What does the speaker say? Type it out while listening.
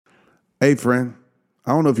Hey, friend,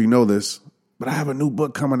 I don't know if you know this, but I have a new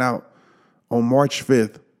book coming out on March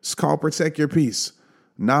 5th. It's called Protect Your Peace,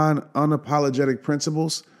 9 Unapologetic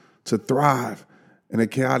Principles to Thrive in a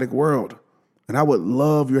Chaotic World. And I would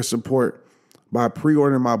love your support by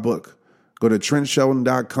pre-ordering my book. Go to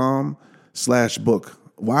TrentShelton.com/book.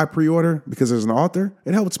 Why pre-order? Because as an author,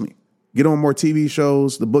 it helps me. Get on more TV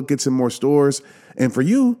shows, the book gets in more stores, and for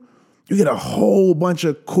you, you get a whole bunch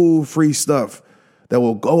of cool free stuff that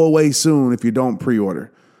will go away soon if you don't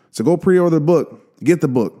pre-order. So go pre-order the book. Get the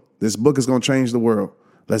book. This book is going to change the world.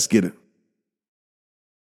 Let's get it.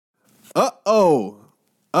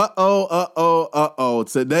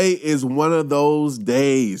 Today is one of those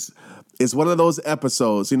days. It's one of those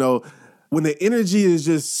episodes, when the energy is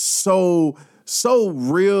just so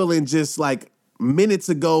real and just like minutes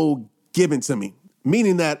ago given to me.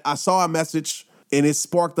 Meaning that I saw a message and it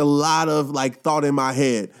sparked a lot of thought in my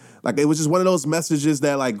head. Like, it was just one of those messages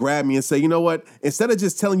that grabbed me and say, you know what? Instead of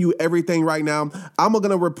just telling you everything right now, I'm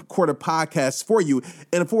going to record a podcast for you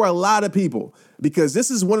and for a lot of people, because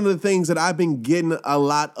this is one of the things that I've been getting a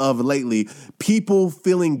lot of lately. People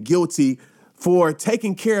feeling guilty for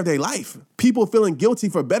taking care of their life. People feeling guilty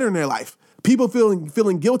for bettering their life. People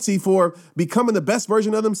feeling guilty for becoming the best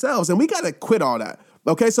version of themselves. And we got to quit all that.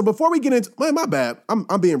 Okay, so before we get into, my bad. I'm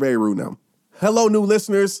being very rude now. Hello, new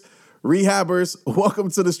listeners. Rehabbers, welcome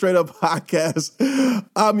to the Straight Up Podcast.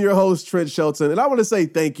 I'm your host, Trent Shelton, and I want to say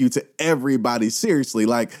thank you to everybody, seriously,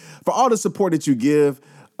 for all the support that you give,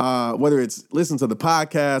 whether it's listening to the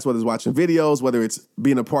podcast, whether it's watching videos, whether it's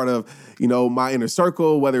being a part of, my inner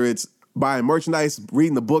circle, whether it's buying merchandise,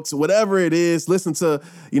 reading the books, whatever it is, listen to,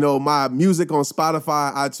 my music on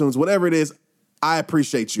Spotify, iTunes, whatever it is, I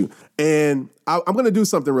appreciate you. And I'm going to do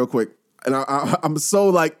something real quick. And I'm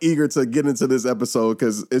so eager to get into this episode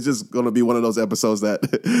because it's just going to be one of those episodes that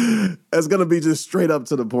it's going to be just straight up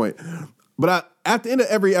to the point. But at the end of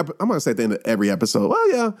every episode, I'm going to say at the end of every episode,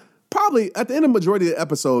 well, yeah, probably at the end of majority of the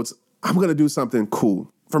episodes, I'm going to do something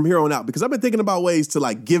cool from here on out because I've been thinking about ways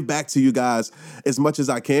to give back to you guys as much as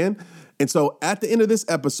I can. And so at the end of this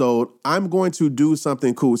episode, I'm going to do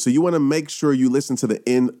something cool. So you want to make sure you listen to the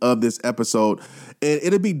end of this episode. And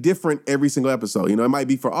it'll be different every single episode. It might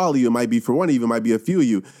be for all of you. It might be for one of you. It might be a few of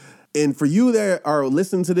you. And for you that are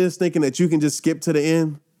listening to this thinking that you can just skip to the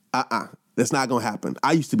end, that's not going to happen.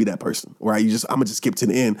 I used to be that person where I'm going to just skip to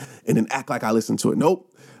the end and then act like I listened to it. Nope.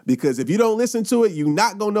 Because if you don't listen to it, you're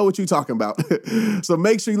not going to know what you're talking about. So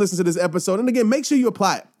make sure you listen to this episode. And again, make sure you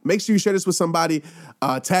apply it. Make sure you share this with somebody,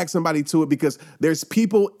 tag somebody to it, because there's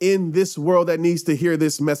people in this world that needs to hear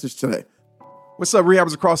this message today. What's up,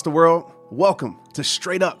 rehabbers across the world? Welcome to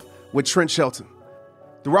Straight Up with Trent Shelton.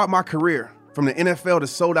 Throughout my career, from the NFL to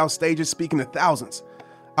sold out stages speaking to thousands,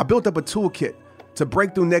 I built up a toolkit to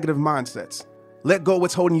break through negative mindsets, let go of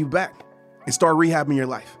what's holding you back, and start rehabbing your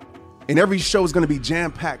life. And every show is going to be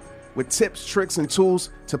jam-packed with tips, tricks, and tools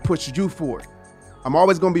to push you forward. I'm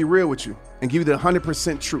always going to be real with you and give you the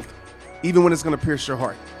 100% truth, even when it's going to pierce your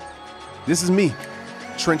heart. This is me,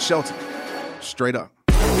 Trent Shelton, straight up.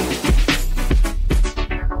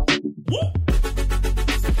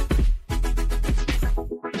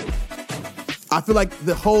 I feel like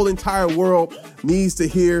the whole entire world needs to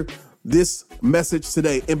hear this message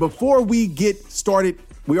today. And before we get started,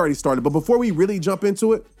 we already started, but before we really jump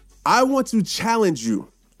into it, I want to challenge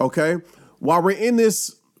you, okay? While we're in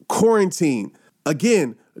this quarantine,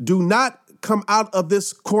 again, do not come out of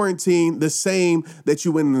this quarantine the same that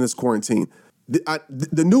you went in this quarantine.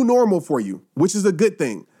 The new normal for you, which is a good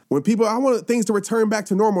thing. When people, I want things to return back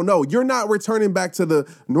to normal. No, you're not returning back to the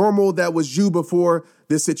normal that was you before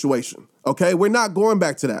this situation, okay? We're not going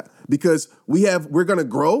back to that because we're going to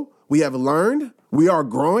grow. We have learned. We are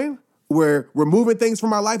growing. We're removing things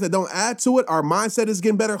from our life that don't add to it. Our mindset is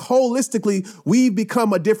getting better. Holistically, we've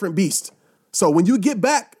become a different beast. So when you get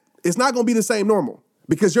back, it's not going to be the same normal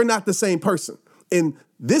because you're not the same person. In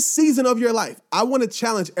this season of your life, I want to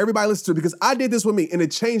challenge everybody listening to it because I did this with me and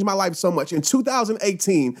it changed my life so much. In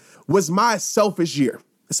 2018 was my selfish year.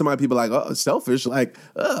 Some of my people are like, oh, selfish? I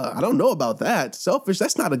don't know about that. Selfish,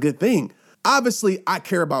 that's not a good thing. Obviously, I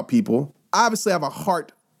care about people. Obviously, I have a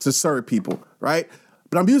heart to serve people, right?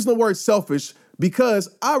 But I'm using the word selfish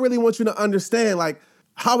because I really want you to understand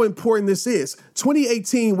how important this is.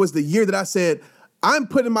 2018 was the year that I said, I'm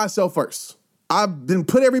putting myself first. I've been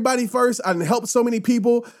put everybody first. I done helped so many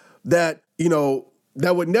people that,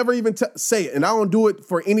 that would never even say it. And I don't do it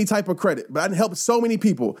for any type of credit, but I done helped so many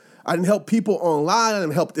people. I done help people online. I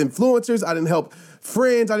done helped influencers. I done help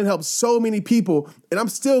friends. I done help so many people. And I'm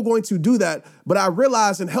still going to do that. But I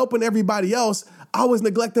realized in helping everybody else, I was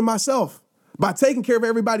neglecting myself. By taking care of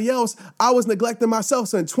everybody else, I was neglecting myself.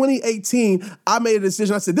 So in 2018, I made a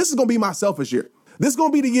decision. I said, this is going to be my selfish year. This is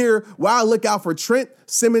going to be the year where I look out for Trent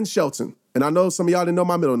Simmons Shelton. And I know some of y'all didn't know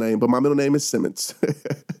my middle name, but my middle name is Simmons.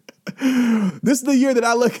 This is the year that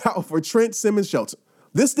I look out for Trent Simmons Shelton.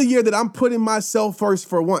 This is the year that I'm putting myself first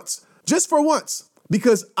for once. Just for once.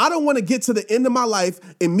 Because I don't want to get to the end of my life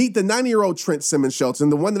and meet the 90-year-old Trent Simmons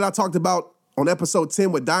Shelton, the one that I talked about on episode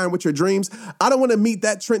 10 with Dying with Your Dreams. I don't want to meet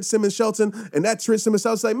that Trent Simmons Shelton and that Trent Simmons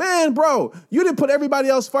Shelton say, man, bro, you didn't put everybody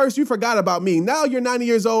else first. You forgot about me. Now you're 90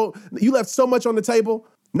 years old. You left so much on the table.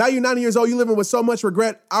 Now you're 90 years old. You're living with so much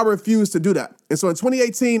regret. I refuse to do that. And so in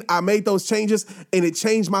 2018, I made those changes and it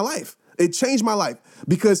changed my life. It changed my life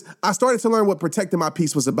because I started to learn what protecting my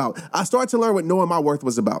peace was about. I started to learn what knowing my worth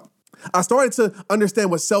was about. I started to understand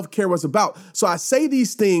what self-care was about. So I say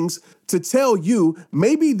these things to tell you,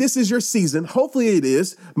 maybe this is your season. Hopefully it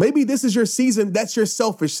is. Maybe this is your season. That's your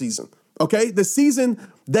selfish season. Okay. The season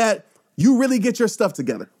that you really get your stuff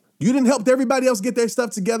together. You didn't help everybody else get their stuff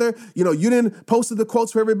together. You didn't post the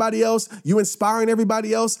quotes for everybody else. You inspiring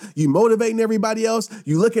everybody else. You motivating everybody else.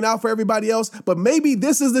 You looking out for everybody else. But maybe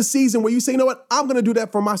this is the season where you say, you know what? I'm going to do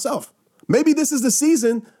that for myself. Maybe this is the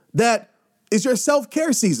season that is your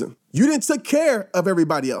self-care season. You didn't take care of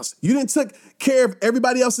everybody else. You didn't take care of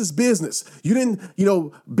everybody else's business. You didn't,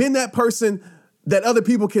 been that person that other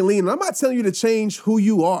people can lean on. I'm not telling you to change who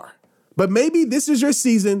you are, but maybe this is your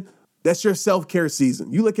season. That's your self-care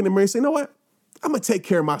season. You look in the mirror and say, you know what? I'm going to take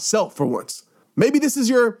care of myself for once. Maybe this is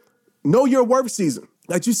your know your worth season.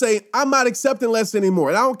 That you say, I'm not accepting less anymore.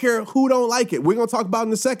 And I don't care who don't like it. We're going to talk about it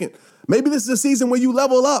in a second. Maybe this is a season where you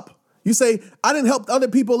level up. You say, I didn't help other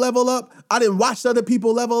people level up. I didn't watch other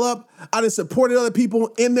people level up. I didn't support other people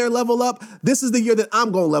in their level up. This is the year that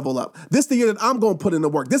I'm going to level up. This is the year that I'm going to put in the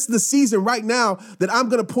work. This is the season right now that I'm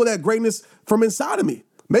going to pull that greatness from inside of me.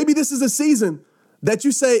 Maybe this is a season that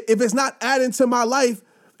you say, if it's not adding to my life,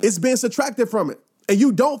 it's being subtracted from it. And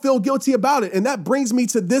you don't feel guilty about it. And that brings me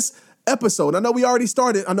to this episode. I know we already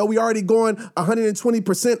started. I know we already going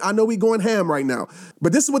 120%. I know we going ham right now.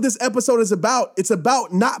 But this is what this episode is about. It's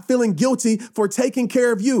about not feeling guilty for taking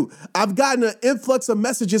care of you. I've gotten an influx of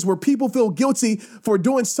messages where people feel guilty for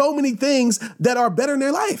doing so many things that are better in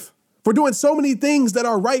their life, for doing so many things that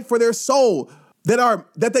are right for their soul,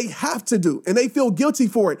 that they have to do, and they feel guilty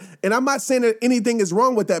for it. And I'm not saying that anything is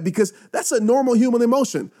wrong with that because that's a normal human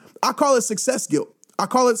emotion. I call it success guilt. I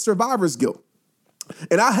call it survivor's guilt.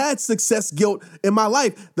 And I had success guilt in my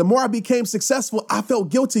life. The more I became successful, I felt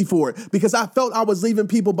guilty for it because I felt I was leaving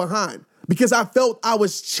people behind, because I felt I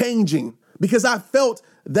was changing, because I felt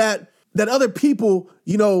that other people,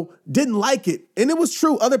 didn't like it. And it was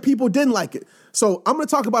true. Other people didn't like it. So I'm going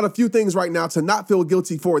to talk about a few things right now to not feel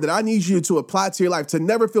guilty for that I need you to apply to your life to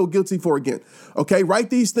never feel guilty for again. Okay, write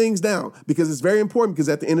these things down because it's very important because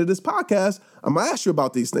at the end of this podcast, I'm going to ask you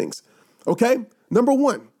about these things. Okay, number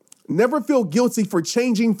one, never feel guilty for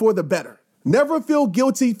changing for the better. Never feel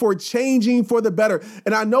guilty for changing for the better.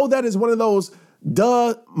 And I know that is one of those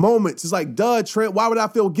duh moments. It's like, duh, Trent, why would I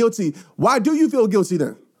feel guilty? Why do you feel guilty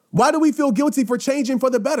then? Why do we feel guilty for changing for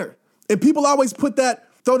the better? And people always throw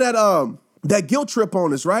that guilt trip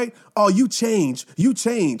on us, right? Oh, you change. You're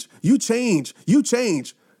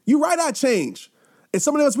right, I change. And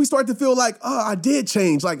some of us, we start to feel like, oh, I did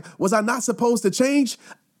change. Like, was I not supposed to change?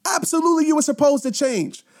 Absolutely, you were supposed to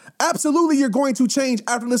change. Absolutely, you're going to change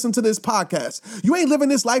after listening to this podcast. You ain't living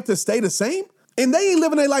this life to stay the same, and they ain't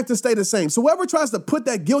living their life to stay the same. So whoever tries to put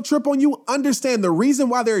that guilt trip on you, understand the reason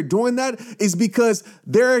why they're doing that is because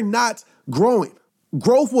they're not growing.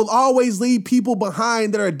 Growth will always leave people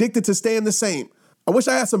behind that are addicted to staying the same. I wish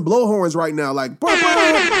I had some blowhorns right now, like, bah, bah,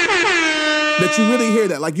 that you really hear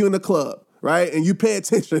that, like you in the club, right? And you pay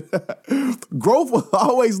attention. Growth will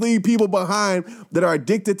always leave people behind that are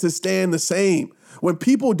addicted to staying the same. When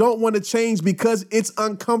people don't want to change because it's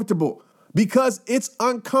uncomfortable.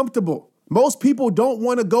 Most people don't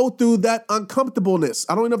want to go through that uncomfortableness.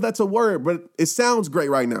 I don't know if that's a word, but it sounds great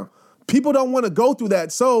right now. People don't want to go through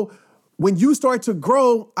that. So when you start to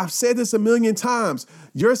grow, I've said this a million times,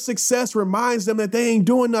 your success reminds them that they ain't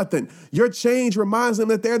doing nothing. Your change reminds them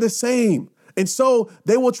that they're the same. And so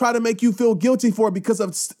they will try to make you feel guilty for it because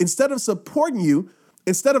instead of supporting you,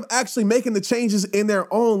 instead of actually making the changes in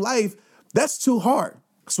their own life, that's too hard.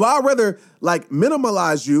 So I'd rather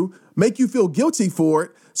minimalize you, make you feel guilty for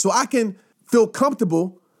it so I can feel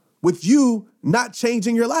comfortable with you not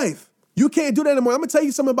changing your life. You can't do that anymore. I'm going to tell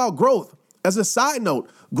you something about growth. As a side note,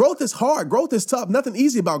 growth is hard. Growth is tough. Nothing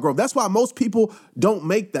easy about growth. That's why most people don't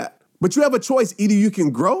make that. But you have a choice. Either you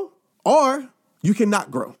can grow or you cannot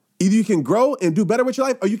grow. Either you can grow and do better with your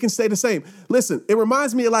life or you can stay the same. Listen, it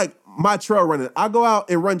reminds me of my trail running. I go out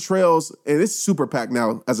and run trails, and it's super packed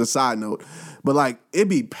now as a side note. But like, it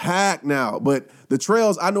be packed now. But the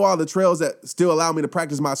trails, I know all the trails that still allow me to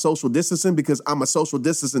practice my social distancing because I'm a social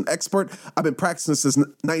distancing expert. I've been practicing since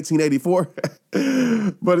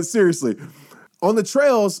 1984. But seriously, on the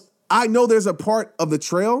trails, I know there's a part of the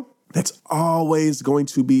trail that's always going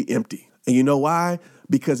to be empty. And you know why?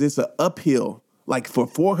 Because it's an uphill, like for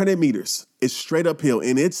 400 meters. It's straight uphill,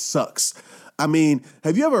 and it sucks. I mean,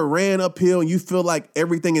 have you ever ran uphill and you feel like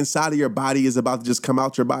everything inside of your body is about to just come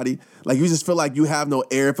out your body? Like you just feel like you have no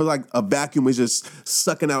air. It feels like a vacuum is just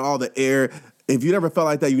sucking out all the air. If you never felt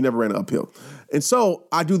like that, you never ran uphill. And so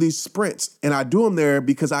I do these sprints, and I do them there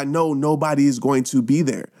because I know nobody is going to be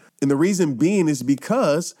there. And the reason being is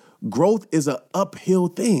because growth is an uphill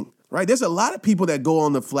thing, right? There's a lot of people that go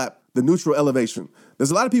on the neutral elevation.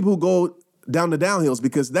 There's a lot of people who go down the downhills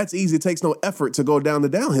because that's easy. It takes no effort to go down the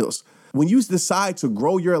downhills. When you decide to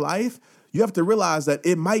grow your life, you have to realize that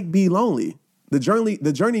it might be lonely. The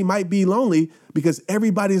journey might be lonely because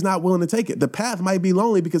everybody's not willing to take it. The path might be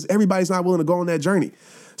lonely because everybody's not willing to go on that journey.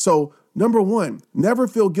 So, number one, never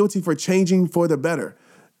feel guilty for changing for the better.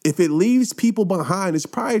 If it leaves people behind, it's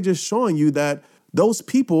probably just showing you that those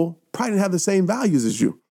people probably didn't have the same values as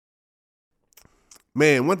you.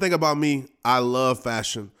 Man, one thing about me, I love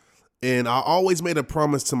fashion. And I always made a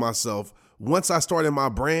promise to myself, once I started my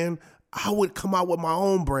brand, I would come out with my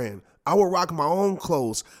own brand. I would rock my own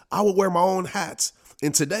clothes. I would wear my own hats.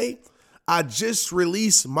 And today, I just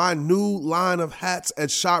released my new line of hats at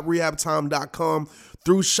shoprehabtime.com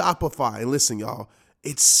through Shopify. And listen, y'all,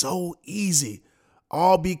 it's so easy.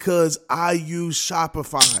 All because I use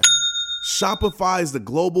Shopify. Shopify is the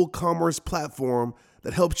global commerce platform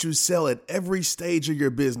that helps you sell at every stage of your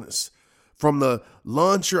business. From the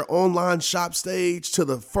launch your online shop stage to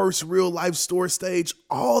the first real life store stage,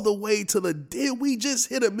 all the way to the did we just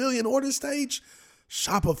hit 1 million order stage?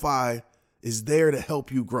 Shopify is there to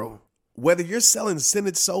help you grow. Whether you're selling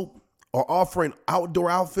scented soap or offering outdoor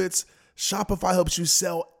outfits, Shopify helps you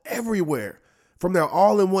sell everywhere. From their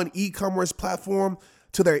all-in-one e-commerce platform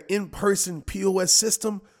to their in-person POS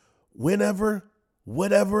system, whenever,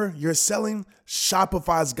 whatever you're selling,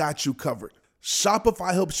 Shopify's got you covered.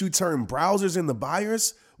 Shopify helps you turn browsers into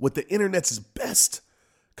buyers with the internet's best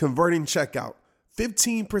converting checkout.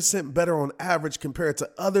 15% better on average compared to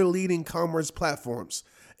other leading commerce platforms.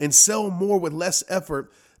 And sell more with less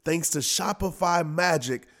effort thanks to Shopify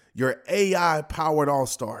Magic, your AI-powered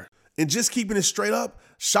all-star. And just keeping it straight up,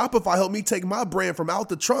 Shopify helped me take my brand from out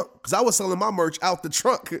the trunk, because I was selling my merch out the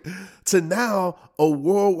trunk, to now a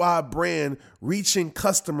worldwide brand reaching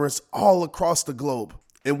customers all across the globe.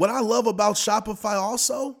 And what I love about Shopify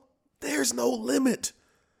also, there's no limit.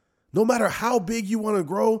 No matter how big you want to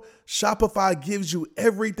grow, Shopify gives you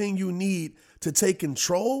everything you need to take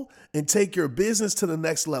control and take your business to the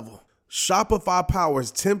next level. Shopify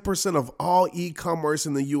powers 10% of all e-commerce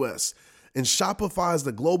in the US. And Shopify is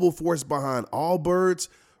the global force behind Allbirds,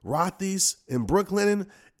 Rothy's, and Brooklinen,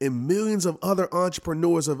 and millions of other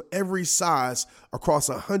entrepreneurs of every size across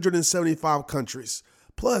 175 countries.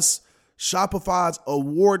 Plus, Shopify's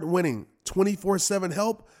award-winning 24/7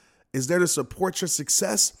 help is there to support your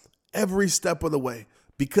success every step of the way.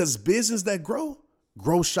 Because business that grow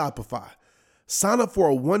Shopify. Sign up for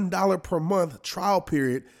a $1 per month trial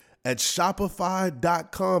period at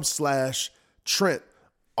shopify.com/Trent,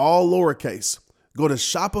 all lowercase. Go to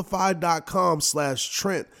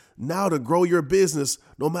shopify.com/Trent now to grow your business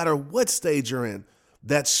no matter what stage you're in.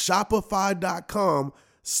 That's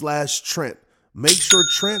shopify.com/Trent. Make sure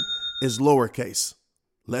Trent is lowercase.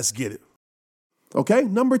 Let's get it. Okay,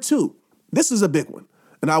 number 2. This is a big one.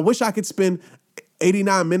 And I wish I could spend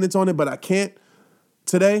 89 minutes on it, but I can't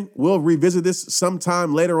today. We'll revisit this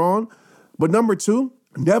sometime later on. But number 2,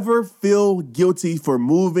 never feel guilty for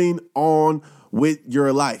moving on with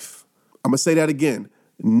your life. I'm going to say that again.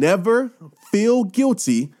 Never feel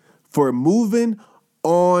guilty for moving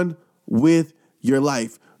on with your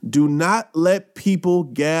life. Do not let people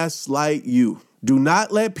gaslight you. Do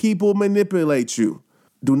not let people manipulate you.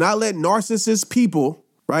 Do not let narcissist people,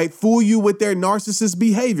 right, fool you with their narcissist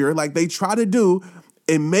behavior like they try to do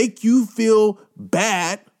and make you feel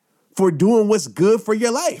bad for doing what's good for your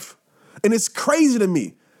life. And it's crazy to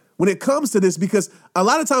me when it comes to this because a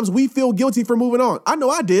lot of times we feel guilty for moving on. I know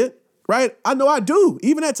I did, right? I know I do.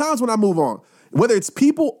 Even at times when I move on, whether it's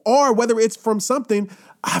people or whether it's from something,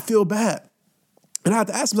 I feel bad. And I have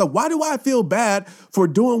to ask myself, why do I feel bad for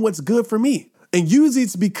doing what's good for me? And usually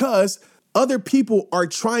it's because other people are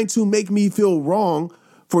trying to make me feel wrong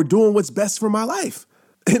for doing what's best for my life.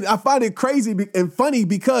 And I find it crazy and funny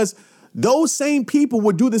because those same people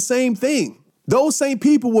would do the same thing Those same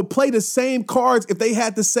people would play the same cards if they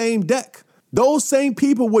had the same deck. Those same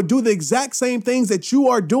people would do the exact same things that you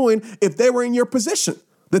are doing if they were in your position.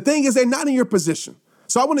 The thing is, they're not in your position.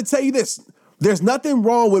 So I want to tell you this. There's nothing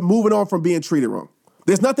wrong with moving on from being treated wrong.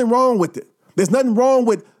 There's nothing wrong with it. There's nothing wrong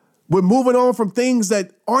with moving on from things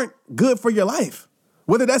that aren't good for your life.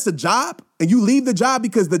 Whether that's a job and you leave the job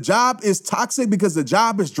because the job is toxic, because the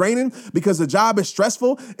job is draining, because the job is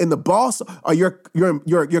stressful, and the boss or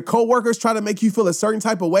your coworkers try to make you feel a certain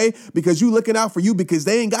type of way because you looking out for you because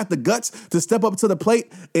they ain't got the guts to step up to the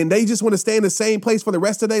plate and they just want to stay in the same place for the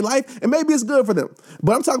rest of their life. And maybe it's good for them.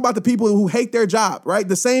 But I'm talking about the people who hate their job, right?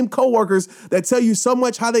 The same coworkers that tell you so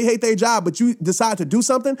much how they hate their job, but you decide to do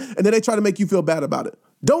something and then they try to make you feel bad about it.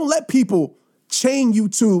 Don't let people chain you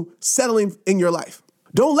to settling in your life.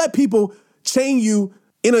 Don't let people chain you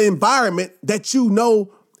in an environment that you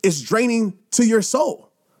know is draining to your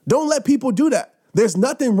soul. Don't let people do that. There's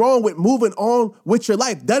nothing wrong with moving on with your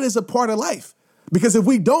life. That is a part of life. Because if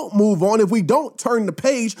we don't move on, if we don't turn the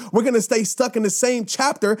page, we're going to stay stuck in the same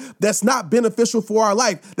chapter that's not beneficial for our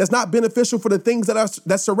life, that's not beneficial for the things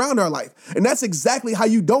that surround our life. And that's exactly how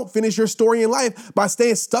you don't finish your story in life, by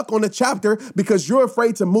staying stuck on the chapter because you're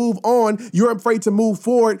afraid to move on, you're afraid to move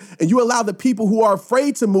forward, and you allow the people who are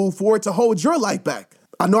afraid to move forward to hold your life back.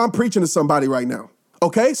 I know I'm preaching to somebody right now.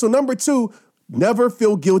 Okay, so number 2, never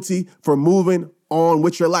feel guilty for moving on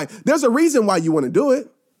with your life. There's a reason why you want to do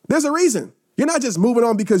it. There's a reason. You're not just moving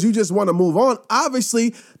on because you just want to move on.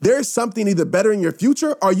 Obviously, there's something either better in your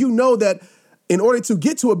future, or you know that in order to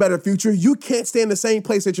get to a better future, you can't stay in the same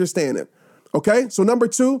place that you're staying in. Okay? So number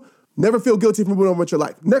 2, never feel guilty for moving on with your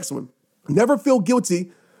life. Next one, never feel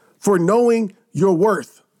guilty for knowing your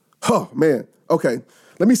worth. Oh, man. Okay.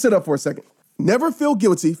 Let me sit up for a second. Never feel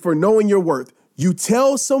guilty for knowing your worth. You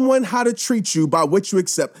tell someone how to treat you by what you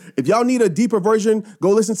accept. If y'all need a deeper version, go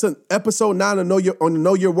listen to episode 9 on the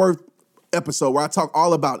Know Your Worth episode where I talk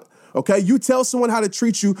all about it. Okay? You tell someone how to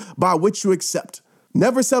treat you by what you accept.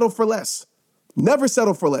 Never settle for less. Never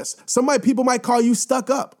settle for less. People might call you stuck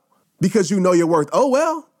up because you know your worth. Oh,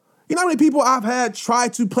 well, you know how many people I've had try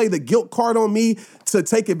to play the guilt card on me to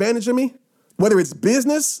take advantage of me? Whether it's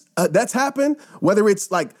business, that's happened. Whether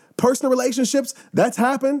it's like personal relationships, that's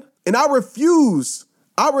happened. And I refuse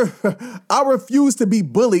to be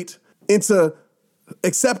bullied into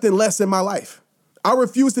accepting less in my life. I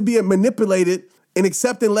refuse to be manipulated in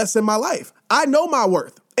accepting less in my life. I know my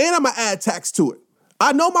worth, and I'm going to add tax to it.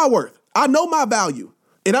 I know my worth. I know my value.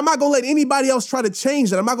 And I'm not going to let anybody else try to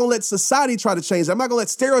change that. I'm not going to let society try to change that. I'm not going to let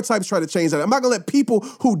stereotypes try to change that. I'm not going to let people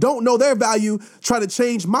who don't know their value try to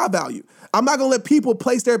change my value. I'm not going to let people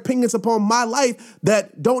place their opinions upon my life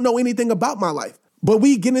that don't know anything about my life. But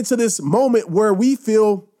we get into this moment where we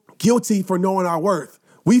feel guilty for knowing our worth.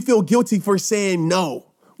 We feel guilty for saying no.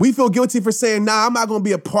 We feel guilty for saying, nah, I'm not going to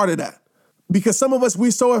be a part of that. Because some of us, we're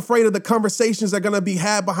so afraid of the conversations that are going to be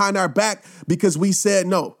had behind our back because we said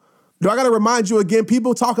no. Do I got to remind you again,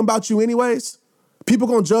 people talking about you anyways? People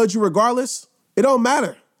going to judge you regardless? It don't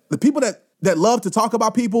matter. The people that love to talk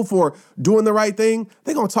about people for doing the right thing,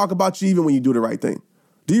 they're going to talk about you even when you do the right thing.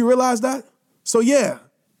 Do you realize that? So yeah,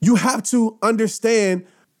 you have to understand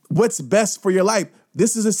what's best for your life.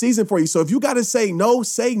 This is a season for you. So if you got to say no,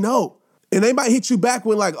 say no. And they might hit you back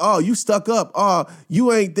with like, oh, you stuck up. Oh,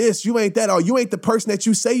 you ain't this, you ain't that. Oh, you ain't the person that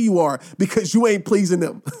you say you are because you ain't pleasing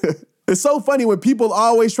them. It's so funny when people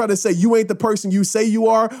always try to say you ain't the person you say you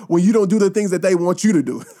are when you don't do the things that they want you to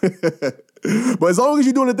do. But as long as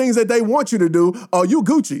you're doing the things that they want you to do, oh, you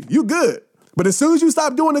Gucci, you good. But as soon as you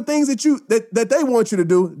stop doing the things that they want you to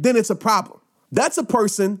do, then it's a problem. That's a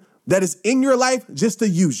person that is in your life just to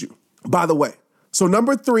use you, by the way. So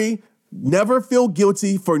number 3, never feel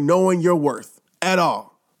guilty for knowing your worth at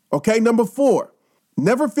all. Okay, number 4,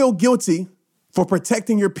 never feel guilty for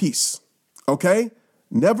protecting your peace. Okay,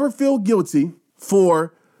 never feel guilty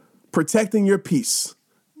for protecting your peace.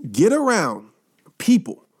 Get around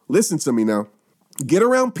people. Listen to me now. Get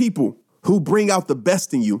around people who bring out the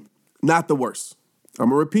best in you, not the worst. I'm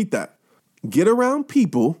going to repeat that. Get around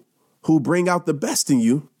people who bring out the best in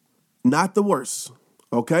you, not the worst.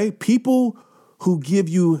 Okay? People who give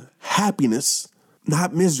you happiness,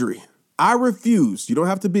 not misery. I refuse. You don't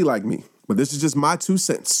have to be like me, but this is just my 2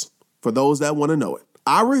 cents for those that want to know it.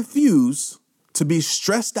 I refuse to be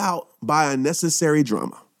stressed out by unnecessary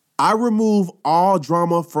drama. I remove all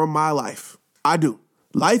drama from my life. I do.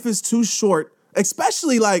 Life is too short,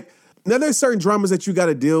 especially now there's certain dramas that you got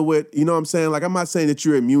to deal with. You know what I'm saying? Like, I'm not saying that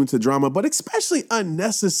you're immune to drama, but especially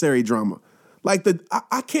unnecessary drama. Like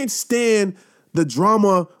I can't stand the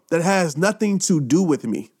drama that has nothing to do with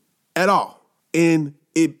me at all. And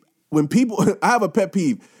when people, I have a pet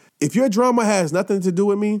peeve. if your drama has nothing to do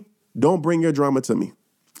with me, don't bring your drama to me.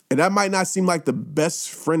 And that might not seem like the best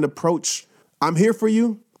friend approach. I'm here for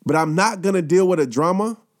you, but I'm not going to deal with a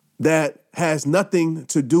drama that has nothing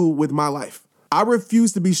to do with my life. I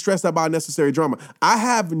refuse to be stressed out by unnecessary drama. I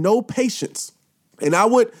have no patience. And I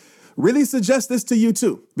would really suggest this to you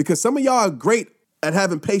too, because some of y'all are great at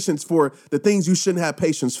having patience for the things you shouldn't have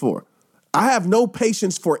patience for. I have no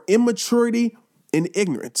patience for immaturity and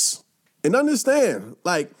ignorance. And understand,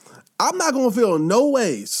 like, I'm not going to feel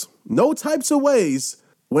no types of ways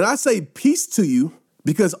when I say peace to you,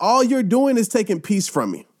 because all you're doing is taking peace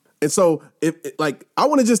from me. And so, I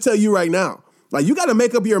want to just tell you right now, like, you got to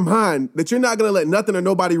make up your mind that you're not going to let nothing or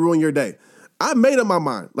nobody ruin your day. I made up my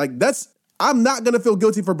mind. I'm not going to feel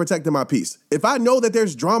guilty for protecting my peace. If I know that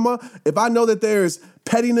there's drama, if I know that there's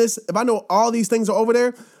pettiness, if I know all these things are over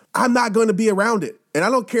there, I'm not going to be around it. And I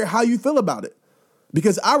don't care how you feel about it,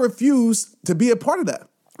 because I refuse to be a part of that.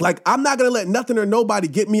 Like, I'm not going to let nothing or nobody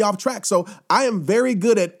get me off track. So I am very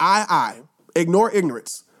good at ignore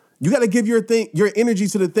ignorance. You got to give your energy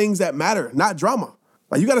to the things that matter, not drama.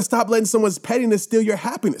 Like, you got to stop letting someone's pettiness steal your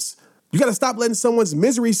happiness. You got to stop letting someone's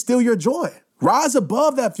misery steal your joy. Rise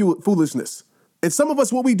above that foolishness. And some of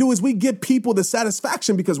us, what we do is we give people the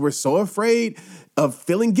satisfaction, because we're so afraid of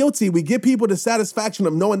feeling guilty. We give people the satisfaction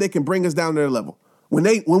of knowing they can bring us down to their level. When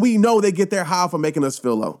we know they get their high for making us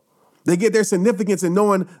feel low. They get their significance in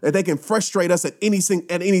knowing that they can frustrate us at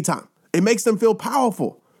any time. It makes them feel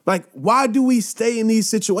powerful. Like, why do we stay in these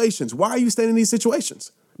situations? Why are you staying in these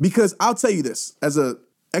situations? Because I'll tell you this as an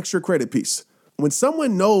extra credit piece. When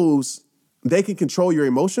someone knows they can control your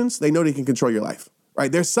emotions, they know they can control your life,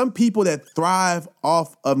 right? There's some people that thrive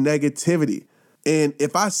off of negativity. And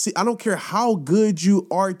I don't care how good you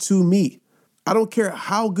are to me. I don't care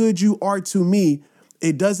how good you are to me.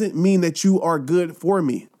 It doesn't mean that you are good for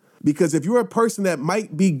me. Because if you're a person that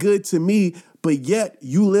might be good to me, but yet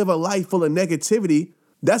you live a life full of negativity,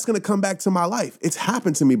 that's going to come back to my life. It's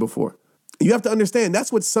happened to me before. You have to understand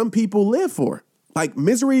that's what some people live for. Like,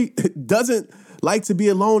 misery doesn't like to be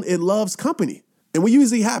alone. It loves company. And what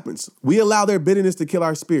usually happens, we allow their bitterness to kill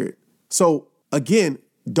our spirit. So again,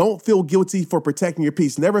 don't feel guilty for protecting your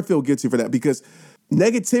peace. Never feel guilty for that, because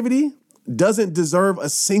negativity doesn't deserve a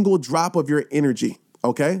single drop of your energy.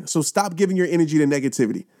 Okay? So stop giving your energy to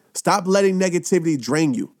negativity. Stop letting negativity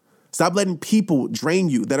drain you. Stop letting people drain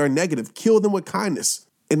you that are negative. Kill them with kindness.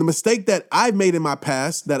 And the mistake that I've made in my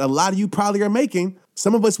past, that a lot of you probably are making,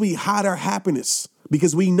 some of us, we hide our happiness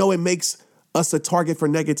because we know it makes us a target for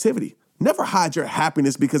negativity. Never hide your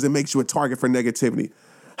happiness because it makes you a target for negativity.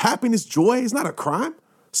 Happiness, joy is not a crime.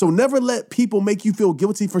 So never let people make you feel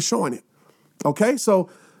guilty for showing it. Okay? So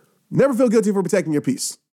never feel guilty for protecting your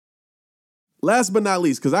peace. Last but not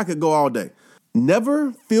least, because I could go all day.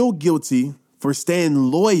 Never feel guilty for staying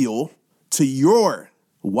loyal to your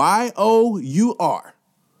YOUR,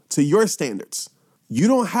 to your standards. You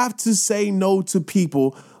don't have to say no to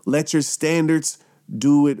people. Let your standards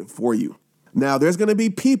do it for you. Now, there's going to be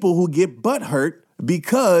people who get butthurt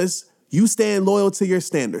because you stand loyal to your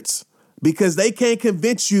standards, because they can't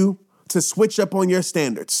convince you to switch up on your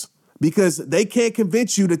standards, because they can't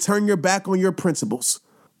convince you to turn your back on your principles.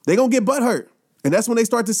 They're going to get butthurt. And that's when they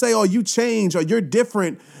start to say, oh, you change, or you're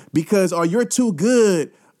different because, or you're too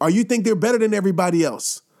good, or you think they're better than everybody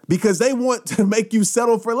else, because they want to make you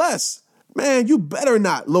settle for less. Man, you better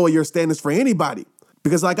not lower your standards for anybody.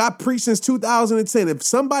 Because like I preached since 2010, if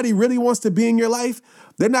somebody really wants to be in your life,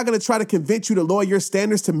 they're not going to try to convince you to lower your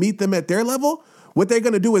standards to meet them at their level. What they're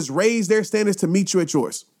going to do is raise their standards to meet you at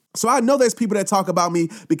yours. So I know there's people that talk about me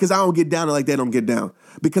because I don't get down like they don't get down,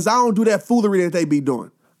 because I don't do that foolery that they be doing.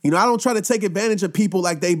 You know, I don't try to take advantage of people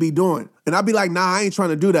like they be doing. And I be like, nah, I ain't trying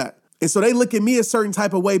to do that. And so they look at me a certain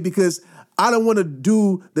type of way because I don't want to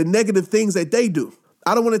do the negative things that they do.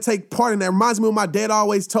 I don't want to take part in that. It reminds me of what my dad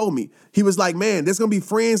always told me. He was like, man, there's going to be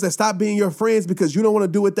friends that stop being your friends because you don't want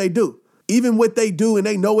to do what they do. Even what they do and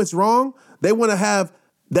they know it's wrong, they want to have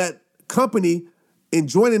that company in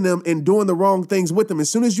joining them and doing the wrong things with them. As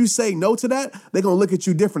soon as you say no to that, they're going to look at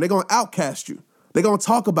you different. They're going to outcast you. They're going to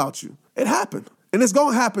talk about you. It happened. And it's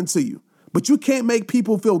going to happen to you. But you can't make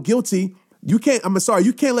people feel guilty. You can't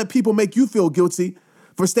let people make you feel guilty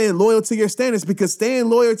for staying loyal to your standards, because staying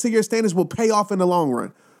loyal to your standards will pay off in the long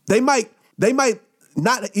run. They might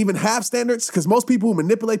not even have standards, because most people who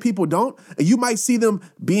manipulate people don't. And you might see them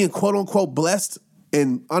being quote unquote blessed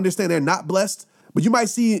and understand they're not blessed. But you might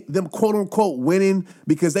see them quote unquote winning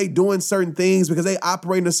because they doing certain things, because they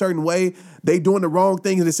operate in a certain way. They doing the wrong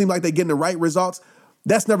things and it seems like they're getting the right results.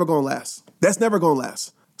 That's never going to last. That's never going to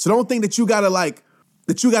last. So don't think that you got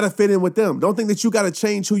to fit in with them. Don't think that you got to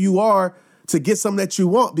change who you are to get something that you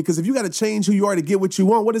want. Because if you got to change who you are to get what you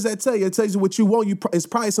want, what does that tell you? It tells you what you want. It's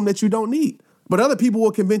probably something that you don't need. But other people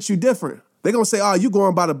will convince you different. They're going to say, oh, you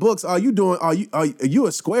going by the books. Are you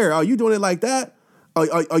a square? Are you doing it like that?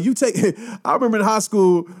 Are you taking, I remember in high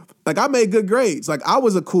school, like I made good grades. Like I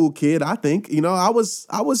was a cool kid, I think, I was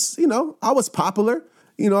popular,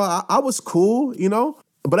 I was cool,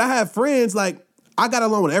 but I had friends, like I got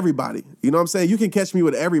along with everybody. You know what I'm saying? You can catch me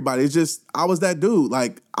with everybody. It's just, I was that dude.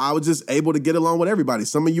 Like I was just able to get along with everybody.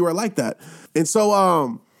 Some of you are like that. And so,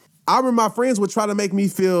 I remember my friends would try to make me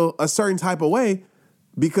feel a certain type of way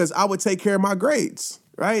because I would take care of my grades.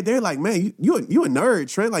 Right? They're like, man, you a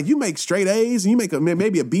nerd, Trent. Like you make straight A's and you make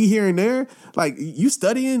maybe a B here and there. Like you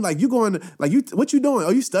studying, like you going, like what you doing?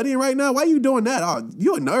 Are you studying right now? Why are you doing that? Oh,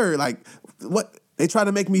 you a nerd. Like what? They try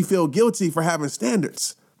to make me feel guilty for having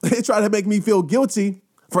standards. They try to make me feel guilty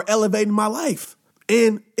for elevating my life.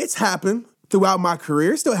 And it's happened throughout my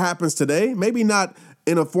career. It still happens today. Maybe not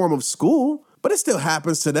in a form of school, but it still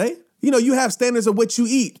happens today. You have standards of what you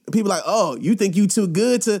eat. People like, oh, you think you too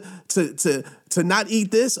good to not eat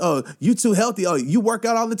this? Oh, you too healthy. Oh, you work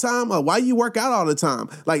out all the time? Oh, why you work out all the time?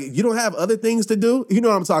 Like, you don't have other things to do? You know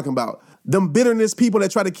what I'm talking about. Them bitterness people that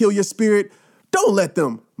try to kill your spirit, don't let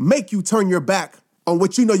them make you turn your back on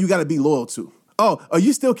what you know you got to be loyal to. Oh, are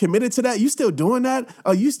you still committed to that? You still doing that?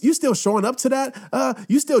 Are you still showing up to that?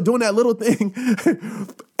 You still doing that little thing?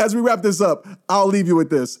 As we wrap this up, I'll leave you with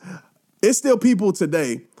this. It's still people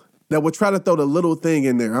today that will try to throw the little thing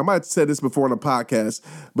in there. I might have said this before on a podcast,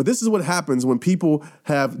 but this is what happens when people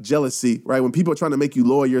have jealousy, right? When people are trying to make you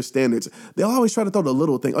lower your standards, they'll always try to throw the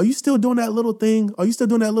little thing. Are you still doing that little thing? Are you still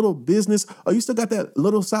doing that little business? Are you still got that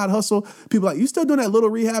little side hustle? People are like, you still doing that little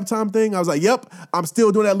rehab time thing? I was like, yep, I'm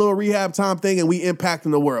still doing that little rehab time thing and we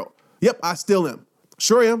impacting the world. Yep, I still am.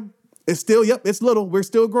 Sure am. It's still, yep, it's little. We're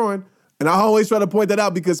still growing. And I always try to point that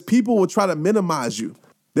out because people will try to minimize you.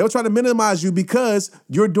 They'll try to minimize you because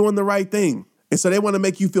you're doing the right thing. And so they want to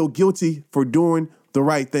make you feel guilty for doing the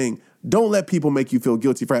right thing. Don't let people make you feel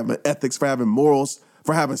guilty for having ethics, for having morals,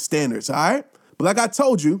 for having standards, all right? But like I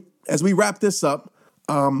told you, as we wrap this up,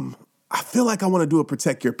 I feel like I want to do a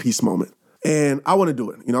protect your peace moment. And I want to do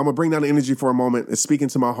it. I'm going to bring down the energy for a moment. It's speaking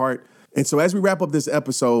to my heart. And so as we wrap up this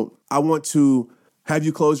episode, I want to have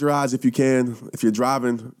you close your eyes if you can. If you're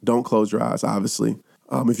driving, don't close your eyes, obviously.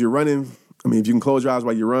 If you're running, if you can close your eyes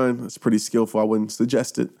while you run, it's pretty skillful. I wouldn't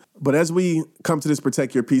suggest it. But as we come to this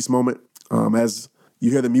protect your peace moment, as you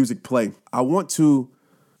hear the music play, I want to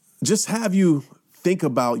just have you think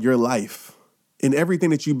about your life and everything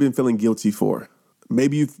that you've been feeling guilty for.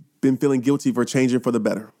 Maybe you've been feeling guilty for changing for the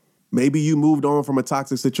better. Maybe you moved on from a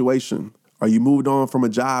toxic situation, or you moved on from a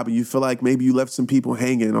job and you feel like maybe you left some people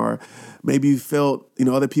hanging, or maybe you felt,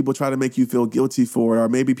 other people try to make you feel guilty for it, or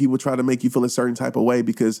maybe people try to make you feel a certain type of way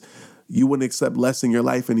because you wouldn't accept less in your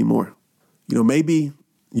life anymore. Maybe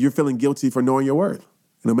you're feeling guilty for knowing your worth.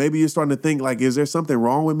 Maybe you're starting to think like, is there something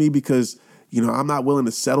wrong with me because, I'm not willing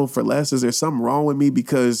to settle for less? Is there something wrong with me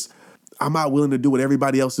because I'm not willing to do what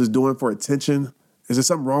everybody else is doing for attention? Is there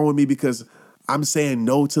something wrong with me because I'm saying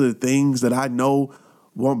no to the things that I know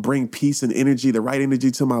won't bring peace and energy, the right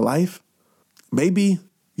energy to my life? Maybe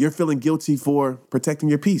you're feeling guilty for protecting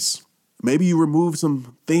your peace. Maybe you removed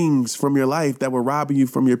some things from your life that were robbing you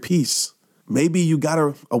from your peace. Maybe you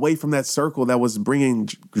got away from that circle that was bringing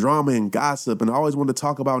drama and gossip and always wanted to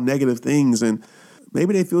talk about negative things. And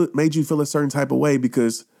maybe they made you feel a certain type of way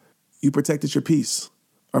because you protected your peace.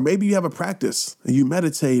 Or maybe you have a practice and you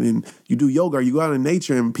meditate and you do yoga or you go out in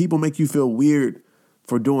nature and people make you feel weird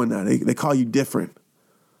for doing that. They call you different.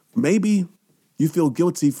 Maybe you feel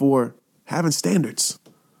guilty for having standards.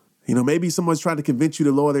 Maybe someone's trying to convince you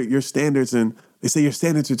to lower your standards and they say your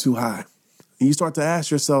standards are too high. And you start to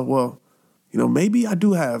ask yourself, well, maybe I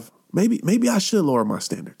do have, maybe I should lower my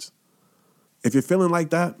standards. If you're feeling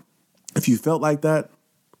like that, if you felt like that,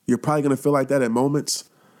 you're probably going to feel like that at moments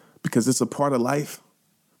because it's a part of life.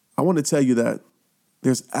 I want to tell you that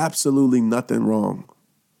there's absolutely nothing wrong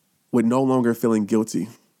with no longer feeling guilty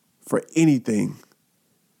for anything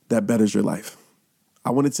that betters your life. I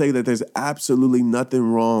want to tell you that there's absolutely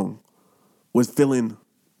nothing wrong with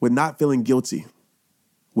not feeling guilty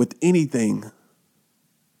with anything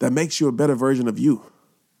that makes you a better version of you.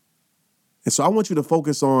 And so I want you to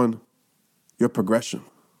focus on your progression,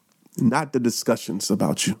 not the discussions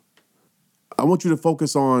about you. I want you to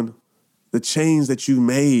focus on the change that you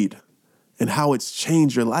made and how it's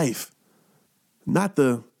changed your life, not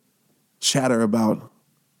the chatter about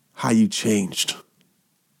how you changed.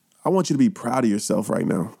 I want you to be proud of yourself right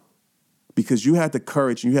now because you had the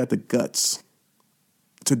courage and you had the guts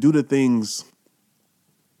to do the things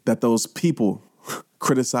that those people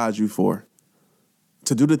criticize you for.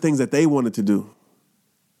 to do the things that they wanted to do,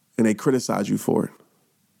 and they criticize you for it.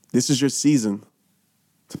 This is your season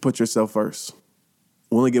to put yourself first.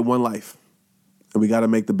 We only get one life, and we got to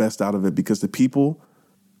make the best out of it, because the people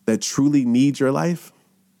that truly need your life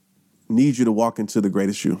need you to walk into the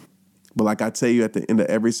greatest you. But like I tell you at the end of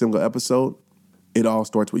every single episode, it all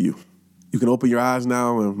starts with you. You can open your eyes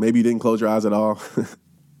now, and maybe you didn't close your eyes at all.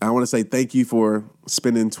 I want to say thank you for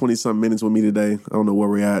spending 20-something minutes with me today. I don't know where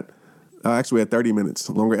we're at. Actually, we're at 30 minutes,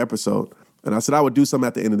 a longer episode. And I said I would do something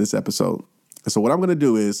at the end of this episode. And so what I'm going to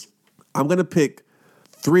do is I'm going to pick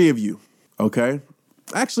 3 of you, okay?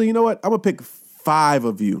 Actually, you know what? I'm going to pick 5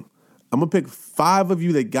 of you. I'm going to pick 5 of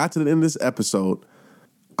you that got to the end of this episode.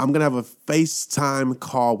 I'm going to have a FaceTime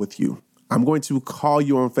call with you. I'm going to call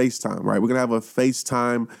you on FaceTime, right? We're going to have a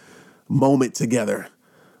FaceTime moment together,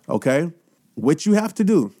 okay? What you have to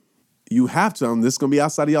do, this is going to be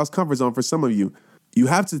outside of y'all's comfort zone for some of you. You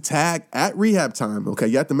have to tag at Rehab Time, okay?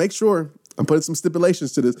 You have to make sure, I'm putting some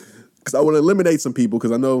stipulations to this because I want to eliminate some people,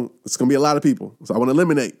 because I know it's going to be a lot of people. So I want to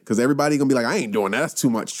eliminate, because everybody going to be like, I ain't doing that. That's too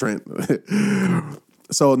much, Trent.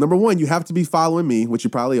 So number 1, you have to be following me, which you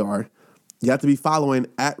probably are. You have to be following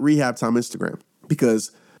at Rehab Time Instagram,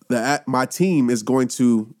 because my team is going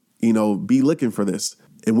to, be looking for this.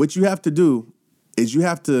 And what you have to do is you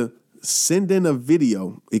have to send in a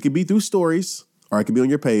video. It could be through stories, or it could be on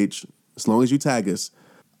your page, as long as you tag us,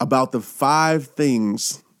 about the 5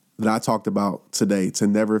 things that I talked about today to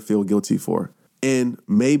never feel guilty for. And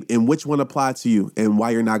which one apply to you and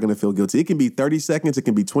why you're not going to feel guilty. It can be 30 seconds. It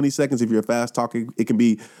can be 20 seconds if you're a fast talker. It can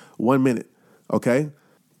be 1 minute. Okay?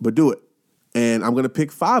 But do it. And I'm going to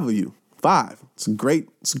pick 5 of you. 5. It's a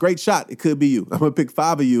great shot. It could be you. I'm going to pick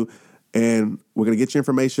 5 of you, and we're going to get your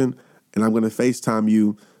information, and I'm going to FaceTime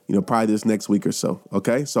you, probably this next week or so.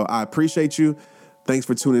 Okay? So I appreciate you. Thanks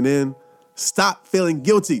for tuning in. Stop feeling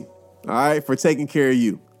guilty, all right, for taking care of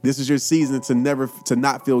you. This is your season to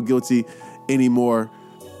not feel guilty anymore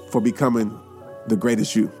for becoming the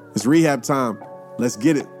greatest you. It's Rehab Time. Let's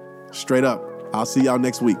get it. Straight up. I'll see y'all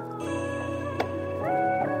next week.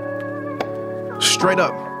 Straight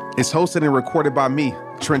Up is hosted and recorded by me,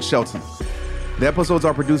 Trent Shelton. The episodes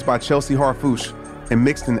are produced by Chelsea Harfouche and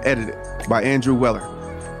mixed and edited by Andrew Weller.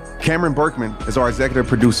 Cameron Berkman is our executive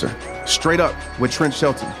producer. Straight Up with Trent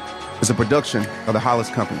Shelton is a production of the Hollis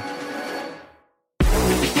Company.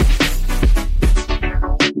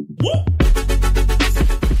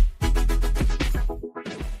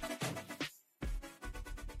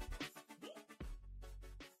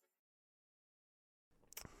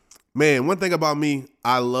 Man, one thing about me,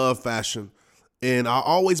 I love fashion. And I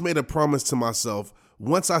always made a promise to myself,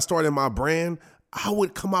 once I started my brand, I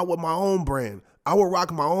would come out with my own brand. I would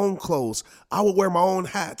rock my own clothes. I would wear my own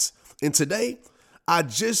hats. And today, I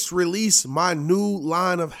just released my new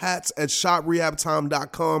line of hats at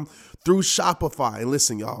shoprehabtime.com through Shopify. And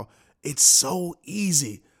listen, y'all, it's so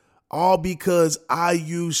easy. All because I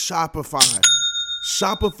use Shopify.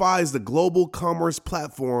 Shopify is the global commerce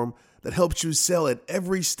platform that helps you sell at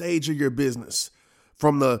every stage of your business.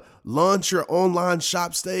 From the launch your online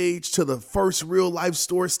shop stage to the first real life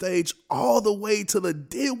store stage, all the way to the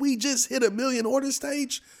did we just hit 1 million order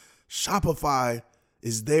stage? Shopify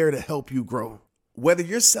is there to help you grow. Whether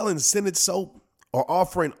you're selling scented soap or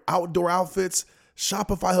offering outdoor outfits,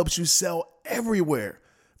 Shopify helps you sell everywhere.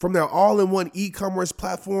 From their all-in-one e-commerce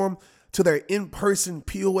platform to their in-person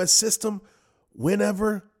POS system,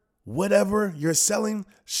 whenever, whatever you're selling,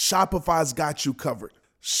 Shopify's got you covered.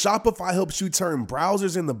 Shopify helps you turn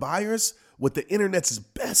browsers into buyers with the internet's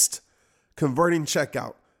best converting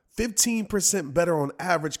checkout. 15% better on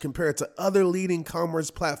average compared to other leading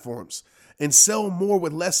commerce platforms. And sell more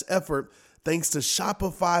with less effort thanks to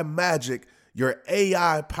Shopify Magic, your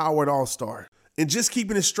AI-powered all-star. And just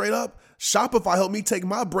keeping it straight up, Shopify helped me take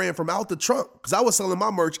my brand from out the trunk, because I was selling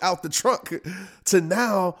my merch out the trunk, to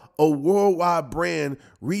now a worldwide brand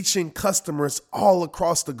reaching customers all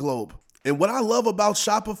across the globe. And what I love about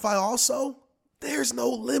Shopify also, there's no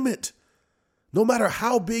limit. No matter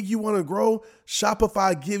how big you want to grow,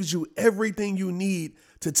 Shopify gives you everything you need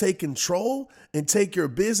to take control and take your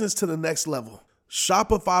business to the next level.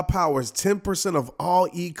 Shopify powers 10% of all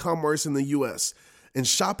e-commerce in the U.S., and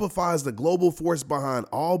Shopify is the global force behind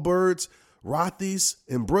Allbirds, Rothy's,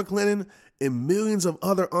 and Brooklinen, and millions of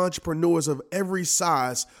other entrepreneurs of every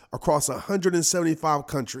size across 175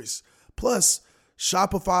 countries. Plus,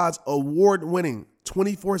 Shopify's award-winning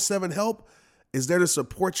 24/7 help is there to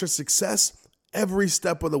support your success every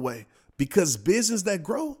step of the way. Because business that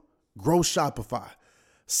grow Shopify.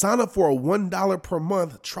 Sign up for a $1 per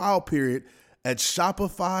month trial period at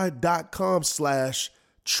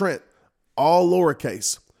shopify.com/Trent, all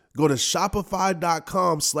lowercase. Go to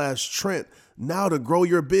shopify.com/Trent now to grow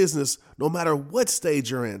your business no matter what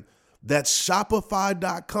stage you're in. That's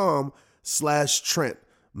shopify.com/Trent.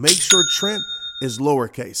 Make sure Trent is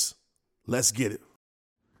lowercase. Let's get it.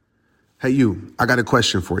 Hey, you, I got a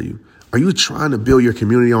question for you. Are you trying to build your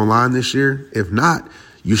community online this year? If not,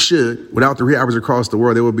 you should. Without the rehabbers across the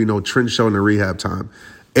world, there would be no Trent Show in the rehab time.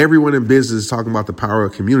 Everyone in business is talking about the power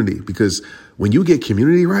of community, because when you get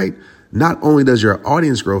community right, not only does your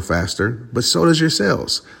audience grow faster, but so does your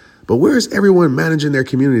sales. But where is everyone managing their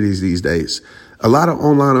communities these days? A lot of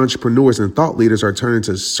online entrepreneurs and thought leaders are turning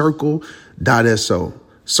to Circle.so.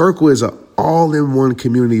 Circle is an all-in-one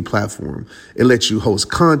community platform. It lets you host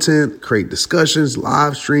content, create discussions,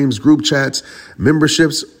 live streams, group chats,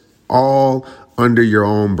 memberships, all under your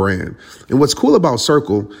own brand. And what's cool about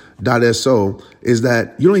Circle.so is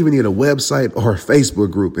that you don't even need a website or a Facebook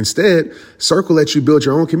group. Instead, Circle lets you build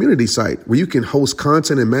your own community site where you can host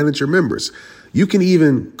content and manage your members. You can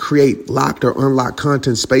even create locked or unlocked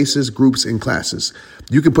content spaces, groups, and classes.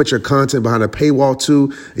 You can put your content behind a paywall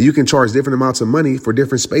too, and you can charge different amounts of money for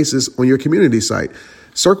different spaces on your community site.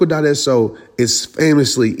 Circle.so is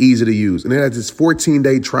famously easy to use, and it has its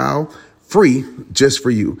 14-day trial free just for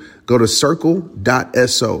you. Go to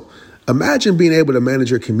Circle.so. Imagine being able to manage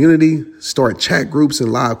your community, start chat groups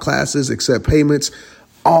and live classes, accept payments,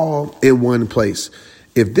 all in one place.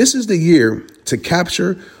 If this is the year to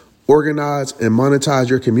capture, organize, and monetize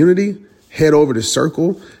your community, head over to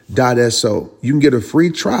Circle.so. You can get a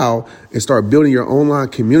free trial and start building your online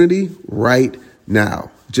community right now.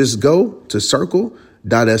 Just go to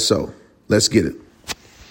Circle.so. Let's get it.